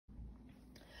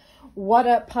What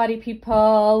up, party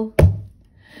people?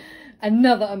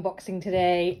 Another unboxing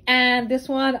today, and this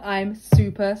one I'm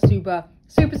super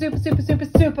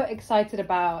excited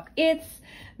about. It's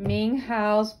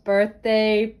Minghao's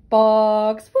birthday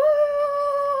box.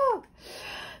 Woo!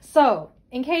 So,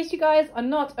 in case you guys are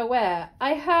not aware,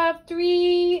 I have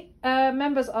 3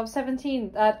 members of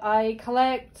 17 that I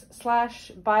collect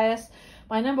 / bias.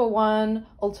 My number 1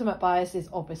 ultimate bias is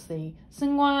obviously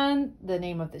Seungwon, the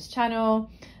name of this channel.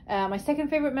 My second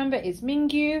favorite member is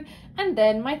Ming, and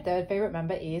then my third favorite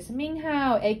member is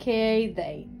Minghao, aka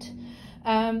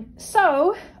The8’s.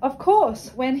 So, of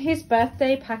course, when his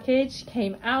birthday package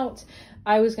came out,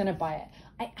 I was gonna buy it.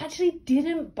 I actually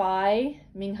didn't buy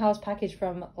Minghao's package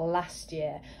from last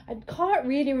year. I can't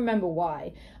really remember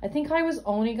why. I think I was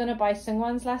only gonna buy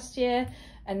Seungwon's last year,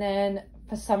 and then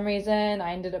for some reason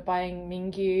I ended up buying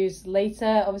Mingyu's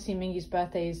later. Obviously Mingyu's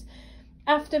birthday is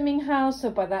after Minghao,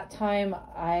 so by that time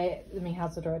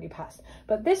Minghao's had already passed.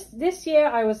 But this year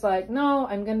I was like, no,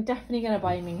 I'm definitely gonna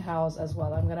buy Minghao's as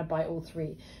well. I'm gonna buy all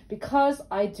 3 because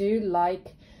I do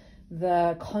like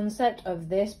the concept of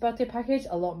this birthday package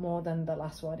a lot more than the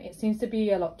last one. It seems to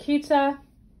be a lot cuter,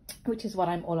 which is what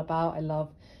I'm all about. I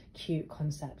love cute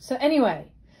concepts. So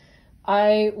anyway,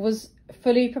 I was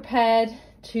fully prepared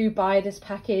to buy this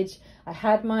package. I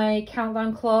had my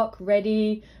countdown clock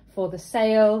ready for the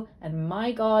sale, and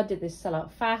my god, did this sell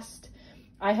out fast.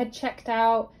 I had checked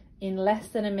out in less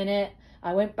than a minute.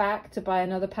 I went back to buy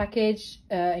another package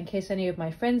in case any of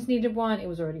my friends needed one. It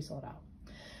was already sold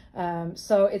out.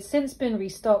 So it's since been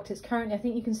restocked. It's currently, I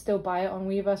think you can still buy it on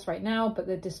Weverse right now, but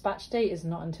the dispatch date is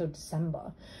not until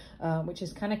December, which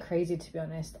is kind of crazy, to be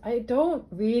honest. I don't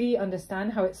really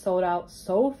understand how it sold out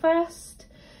so fast,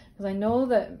 because I know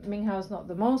that Minghao is not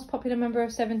the most popular member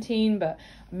of 17, but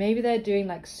maybe they're doing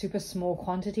like super small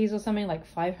quantities or something, like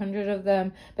 500 of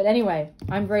them. But anyway,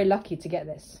 I'm very lucky to get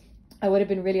this. I would have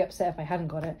been really upset if I hadn't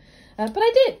got it, but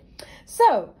I did.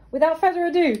 So without further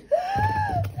ado,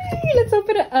 let's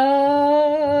open it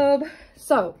up.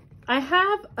 So I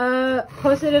have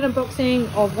posted an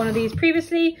unboxing of one of these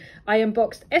previously. I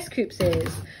unboxed S.Coups'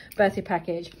 birthday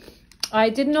package. I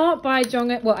did not buy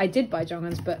Jonghyun, well I did buy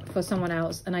Jonghyun's, but for someone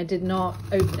else, and I did not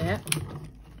open it.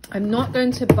 I'm not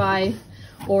going to buy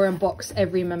or unbox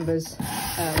every member's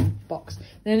box.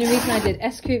 The only reason I did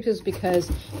S.Coups was because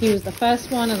he was the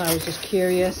first one and I was just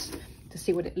curious to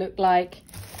see what it looked like.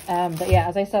 But yeah,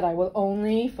 as I said, I will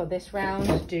only for this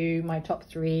round do my top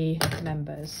 3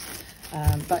 members.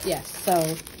 But yes,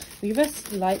 so we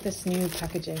just like this new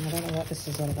packaging. I don't know what this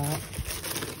is all about.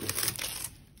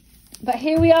 But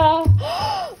here we are.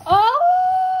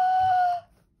 Oh!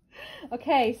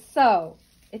 Okay, so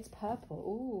it's purple.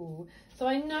 Ooh. So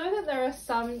I know that there are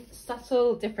some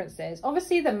subtle differences.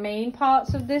 Obviously, the main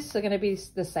parts of this are going to be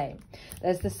the same.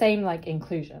 There's the same like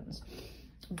inclusions.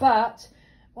 But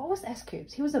what was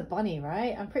S.Coups? He was a bunny,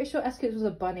 right? I'm pretty sure S.Coups was a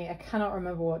bunny. I cannot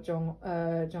remember what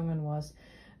Jonghyun was.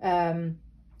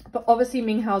 But obviously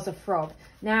Minghao's a frog.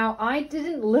 Now, I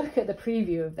didn't look at the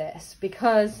preview of this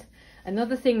because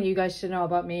another thing that you guys should know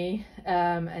about me,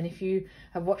 and if you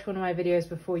have watched one of my videos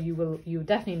before, you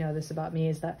definitely know this about me,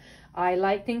 is that I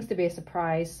like things to be a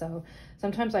surprise. So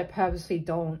sometimes I purposely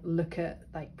don't look at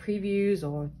like previews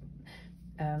or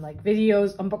like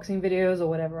videos, unboxing videos or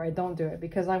whatever. I don't do it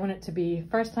because I want it to be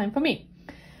first time for me.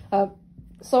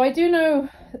 So I do know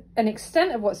an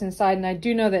extent of what's inside, and I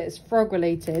do know that it's frog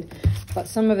related, but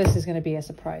some of this is going to be a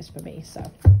surprise for me. So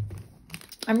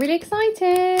I'm really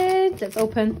excited. Let's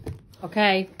open.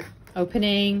 Okay,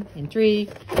 opening in 3,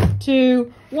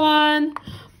 2, 1.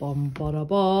 Bum, ba, da,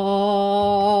 ba.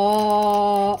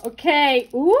 Okay.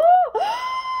 Ooh.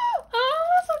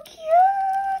 Oh, so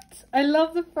cute. I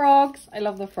love the frogs. I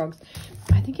love the frogs.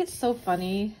 I think it's so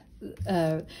funny,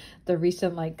 the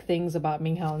recent like things about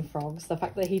Minghao and frogs. The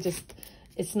fact that he just,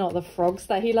 it's not the frogs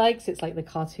that he likes, it's like the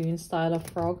cartoon style of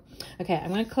frog. Okay, I'm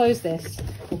going to close this.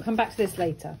 We'll come back to this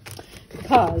later,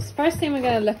 because first thing we're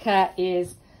going to look at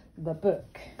is the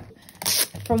book.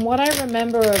 From what I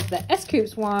remember of the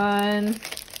S.Coups one,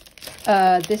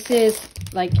 this is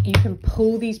like you can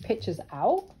pull these pictures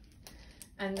out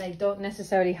and they don't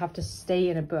necessarily have to stay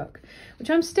in a book, which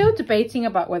I'm still debating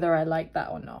about whether I like that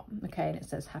or not. Okay, and it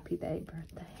says happy day,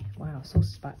 birthday. Wow, so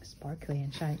sparkly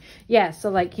and shiny. Yeah,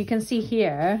 so like you can see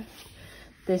here,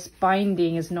 this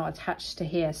binding is not attached to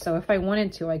here. So if I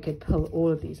wanted to, I could pull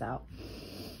all of these out.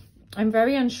 I'm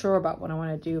very unsure about what I want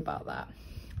to do about that.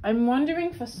 I'm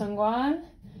wondering for Seungwon,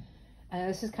 and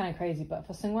this is kind of crazy, but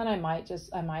for Seungwon I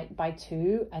might buy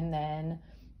 2 and then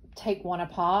take one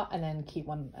apart and then keep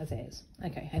one as it is.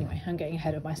 Okay, anyway, I'm getting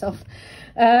ahead of myself.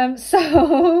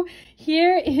 So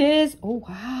here is, oh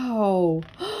wow.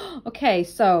 Okay,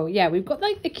 so yeah, we've got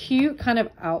like the cute kind of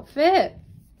outfit,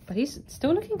 but he's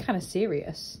still looking kind of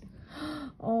serious.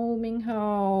 Oh,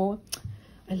 Minghao.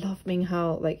 I love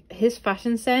Minghao. Like, his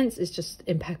fashion sense is just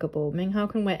impeccable. Minghao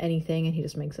can wear anything and he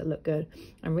just makes it look good.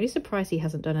 I'm really surprised he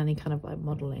hasn't done any kind of like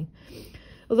modeling.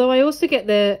 Although I also get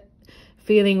the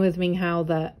feeling with Minghao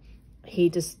that he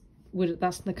just would,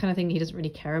 that's the kind of thing he doesn't really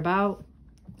care about.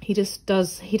 He just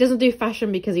does, he doesn't do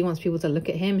fashion because he wants people to look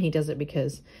at him. He does it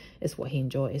because it's what he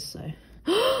enjoys. So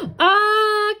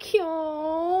ah,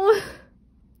 cute.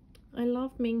 I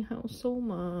love Minghao so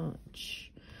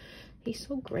much. He's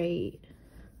so great.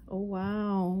 Oh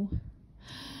wow.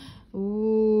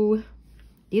 Ooh,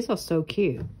 these are so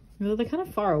cute. Well, they're kind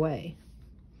of far away.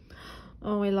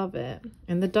 Oh, I love it.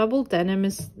 And the double denim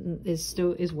is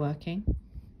still working.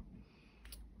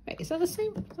 Wait, is that the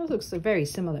same? That looks a very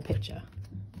similar picture.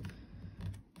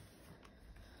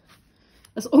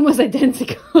 That's almost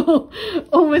identical.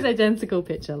 Almost identical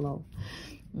picture, lol.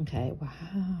 Okay,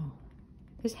 wow.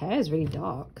 His hair is really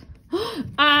dark.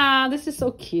 Ah, this is so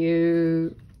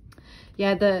cute.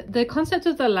 Yeah, the concept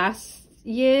of the last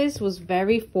year's was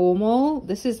very formal.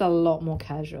 This is a lot more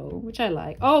casual, which I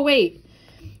like. Oh, wait.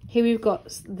 Here we've got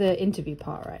the interview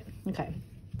part, right? Okay.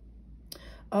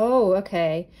 Oh,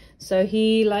 okay. So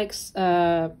he likes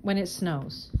when it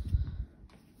snows.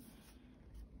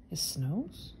 It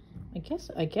snows? I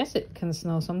guess it can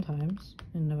snow sometimes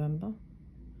in November.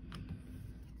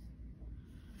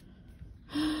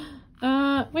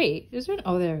 Wait, is there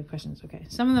oh, there are questions. Okay,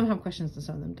 some of them have questions and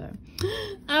some of them don't.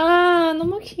 Ah,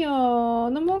 너무 귀여워.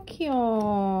 너무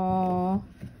귀여워.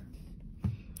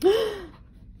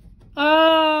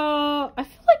 I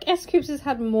feel like S Coops has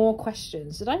had more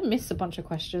questions. Did I miss a bunch of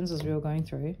questions as we were going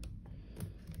through?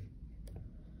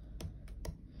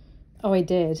 Oh, I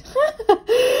did.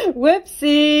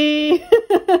 Whoopsie.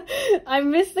 I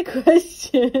missed the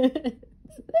question.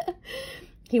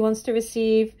 He wants to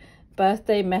receive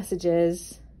birthday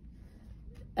messages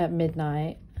at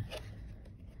midnight.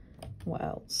 What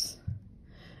else?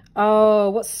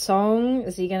 Oh, what song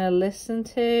is he gonna listen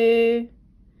to?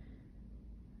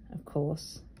 Of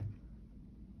course.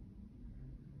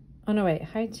 Oh no, wait.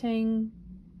 Haicheng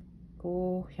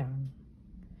Gohyang.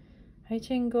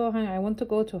 Haicheng Gohyang. I want to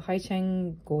go to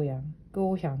Haicheng Gohyang.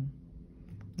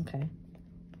 Okay.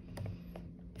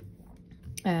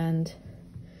 And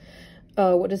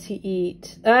oh, what does he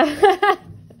eat? What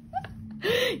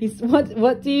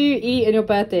do you eat on your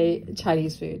birthday?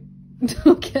 Chinese food.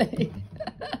 Okay.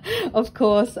 Of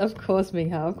course,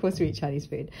 Minghao. Of course we eat Chinese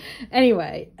food.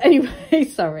 Anyway,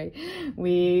 sorry.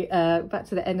 We back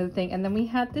to the end of the thing, and then we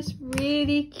had this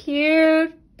really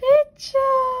cute picture.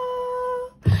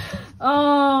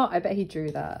 Oh, I bet he drew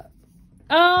that.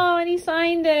 Oh, and he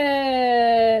signed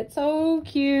it. So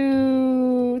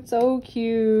cute. So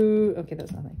cute. Okay,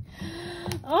 that's nothing.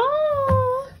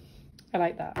 Oh, I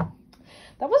like that.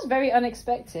 That was very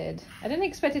unexpected. I didn't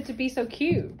expect it to be so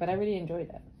cute, but I really enjoyed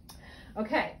it.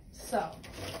 Okay, so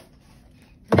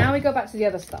now we go back to the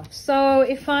other stuff. So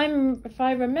if I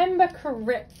remember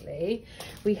correctly,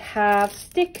 we have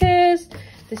stickers.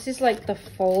 This is like the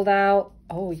fold out.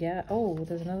 Oh yeah. Oh,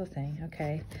 there's another thing.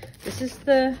 Okay, this is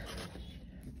the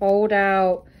fold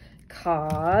out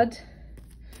card.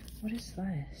 What is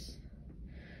this?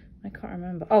 I can't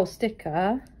remember. Oh,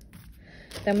 sticker.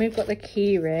 Then we've got the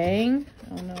key ring.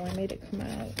 Oh no, I made it come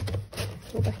out.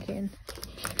 Go back in.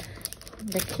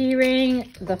 The key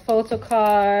ring, the photo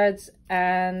cards,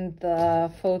 and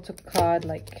the photo card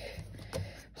like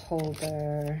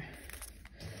holder,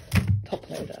 top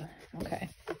loader. Okay.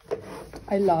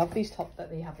 I love these that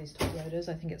they have these top loaders.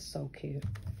 I think it's so cute.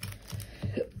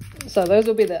 So those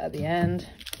will be there at the end.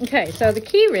 Okay, so the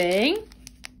key ring,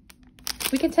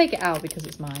 we can take it out because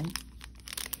it's mine.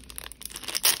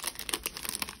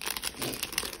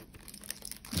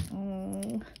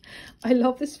 I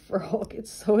love this frog. It's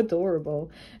so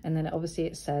adorable. And then obviously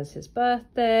it says his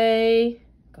birthday.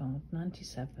 God,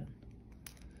 97.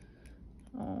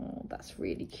 Oh, that's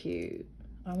really cute.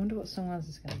 I wonder what Sungwon's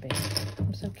is going to be.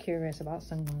 I'm so curious about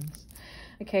Sungwon's.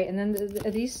 Okay, and then are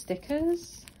these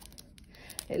stickers?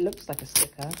 It looks like a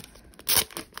sticker.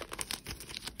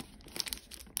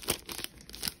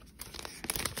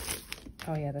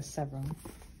 Oh yeah, there's several.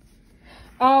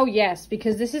 Oh yes,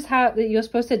 because this is how you're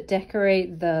supposed to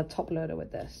decorate the top loader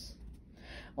with this.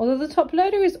 Although the top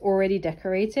loader is already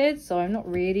decorated, so I'm not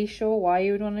really sure why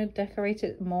you would want to decorate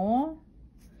it more.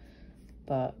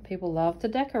 But people love to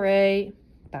decorate.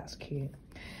 That's cute.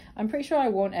 I'm pretty sure I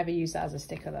won't ever use that as a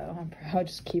sticker though. I'll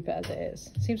just keep it as it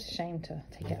is. It seems a shame to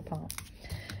take it apart.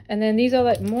 And then these are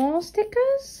like more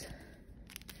stickers.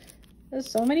 There's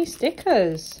so many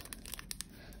stickers.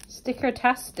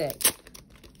 Sticker-tastic.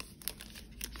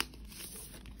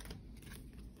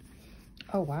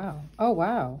 Oh wow. Oh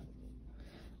wow.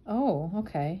 Oh,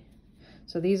 okay.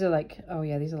 So these are like, oh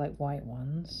yeah, these are like white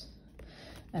ones.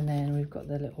 And then we've got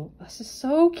the little, this is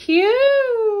so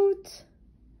cute.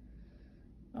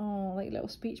 Oh, like little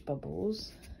speech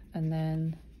bubbles. And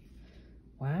then,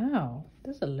 wow,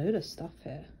 there's a load of stuff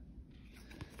here.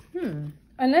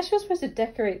 Unless you're supposed to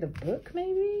decorate the book,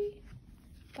 maybe?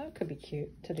 That could be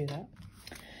cute to do that.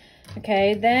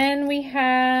 Okay, then we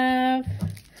have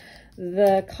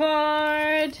the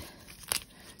card.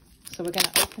 So we're going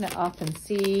to open it up and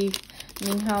see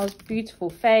Minghao's beautiful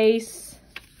face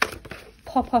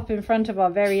pop up in front of our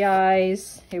very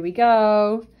eyes. Here we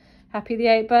go. Happy the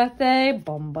 8th birthday.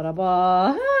 Bom ba da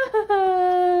ba.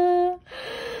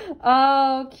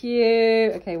 Oh,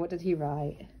 cute. Okay, what did he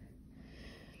write?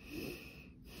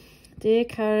 Dear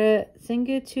Carrot,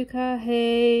 생일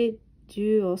축하해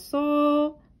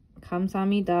주어서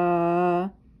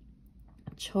감사합니다.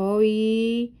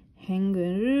 저희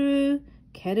행운을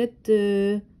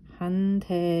캐럿들한테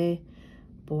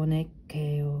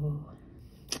보낼게요.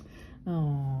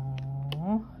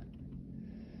 Oh,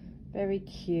 very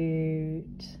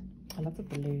cute. I love the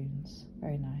balloons.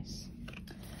 Very nice.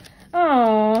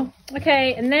 Oh,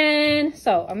 okay. And then,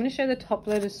 so I'm going to show the top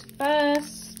loaders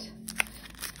first,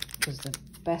 because the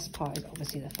best part is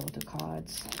obviously the photo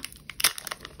cards.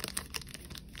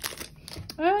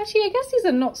 Oh, actually, I guess these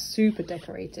are not super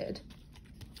decorated.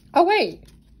 Oh, wait.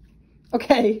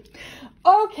 Okay.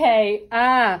 Okay.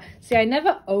 See, I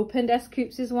never opened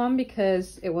S.Coups' one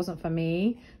because it wasn't for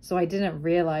me. So I didn't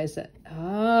realize that.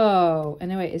 Oh,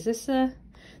 anyway, is this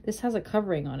this has a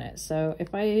covering on it. So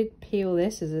if I peel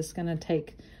this, is this going to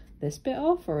take this bit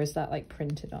off, or is that like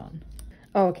printed on?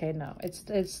 Oh, okay, no,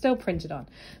 it's still printed on.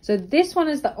 So this one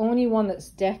is the only one that's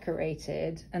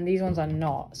decorated and these ones are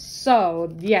not.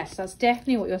 So yes, that's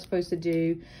definitely what you're supposed to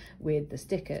do with the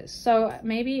stickers. So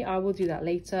maybe I will do that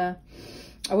later.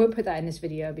 I won't put that in this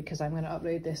video because I'm going to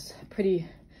upload this pretty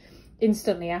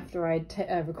instantly after I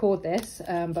record this.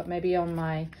 But maybe on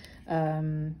my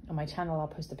channel, I'll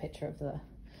post a picture of the,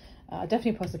 I'll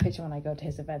definitely post a picture when I go to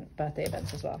his birthday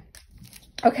events as well.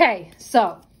 Okay,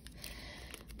 so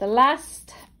the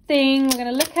last thing we're going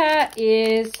to look at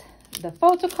is the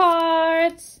photo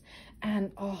cards.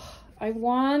 And oh, I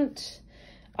want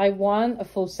a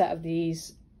full set of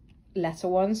these letter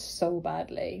ones so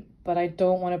badly, but I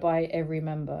don't want to buy every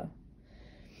member.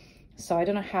 So I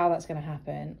don't know how that's going to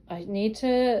happen. I need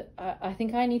to, I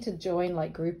think I need to join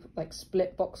like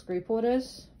split box group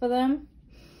orders for them,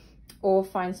 or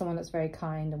find someone that's very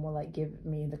kind and will like give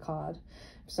me the card.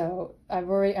 So I'm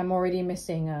already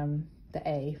missing the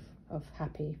A of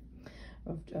Happy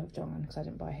of Jonghyun because I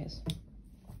didn't buy his.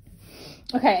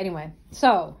 Okay, anyway,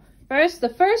 so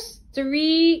the first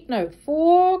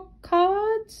 4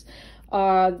 cards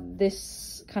are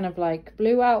this kind of like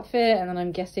blue outfit, and then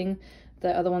I'm guessing the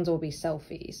other ones will be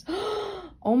selfies.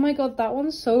 Oh my god, that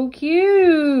one's so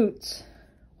cute.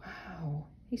 Wow,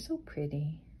 he's so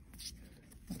pretty.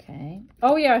 Okay.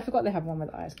 Oh yeah, I forgot they have one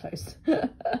with the eyes closed.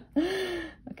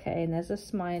 Okay, and there's a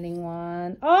smiling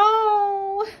one.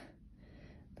 Oh,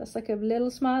 that's like a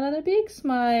little smile and a big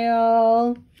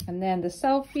smile. And then the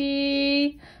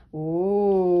selfie.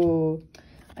 Ooh,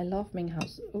 I love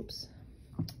Minghao's, oops.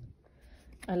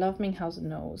 I love Minghao's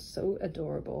nose, so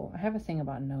adorable. I have a thing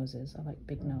about noses. I like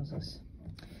big noses.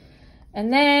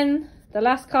 And then the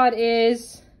last card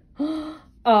is,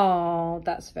 oh,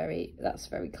 that's very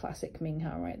classic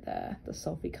Minghao right there. The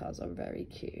selfie cards are very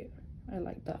cute. I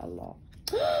like that a lot.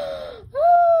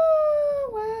 Oh,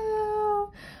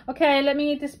 wow. Okay, let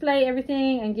me display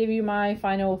everything and give you my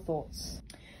final thoughts.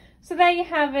 So there you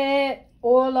have it,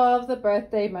 all of the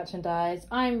birthday merchandise.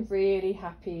 I'm really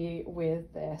happy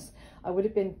with this. I would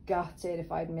have been gutted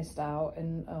if I'd missed out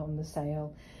on the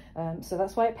sale. So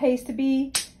that's why it pays to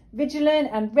be vigilant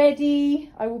and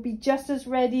ready. I will be just as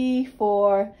ready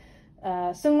for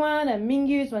Seungwon and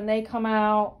Mingyu's when they come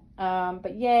out.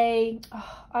 But yay,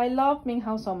 oh, I love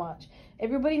Minghao so much.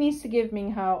 Everybody needs to give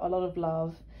Minghao a lot of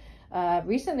love.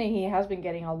 Recently he has been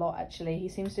getting a lot, actually. He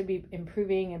seems to be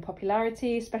improving in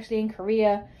popularity, especially in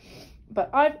Korea. But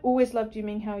I've always loved you,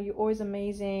 Minghao. You're always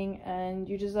amazing and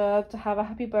you deserve to have a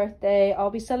happy birthday. I'll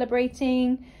be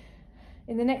celebrating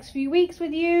in the next few weeks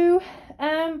with you.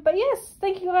 But yes,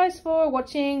 thank you guys for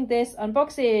watching this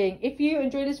unboxing. If you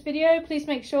enjoyed this video, please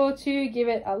make sure to give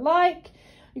it a like.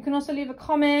 You can also leave a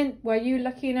comment. Were you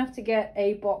lucky enough to get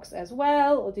a box as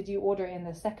well, or did you order it in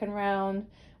the second round?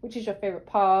 Which is your favorite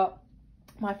part?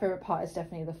 My favorite part is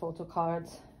definitely the photo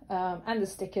cards and the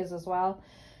stickers as well.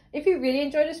 If you really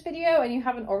enjoyed this video and you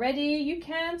haven't already, you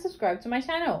can subscribe to my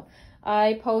channel.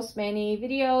 I post many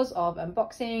videos of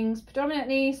unboxings,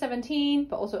 predominantly 17,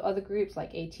 but also other groups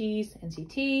like The8’s,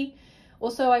 NCT.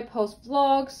 Also, I post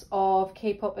vlogs of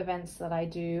K-pop events that I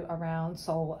do around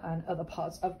Seoul and other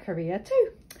parts of Korea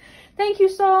too. Thank you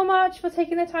so much for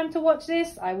taking the time to watch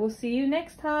this. I will see you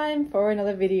next time for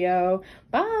another video.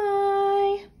 Bye!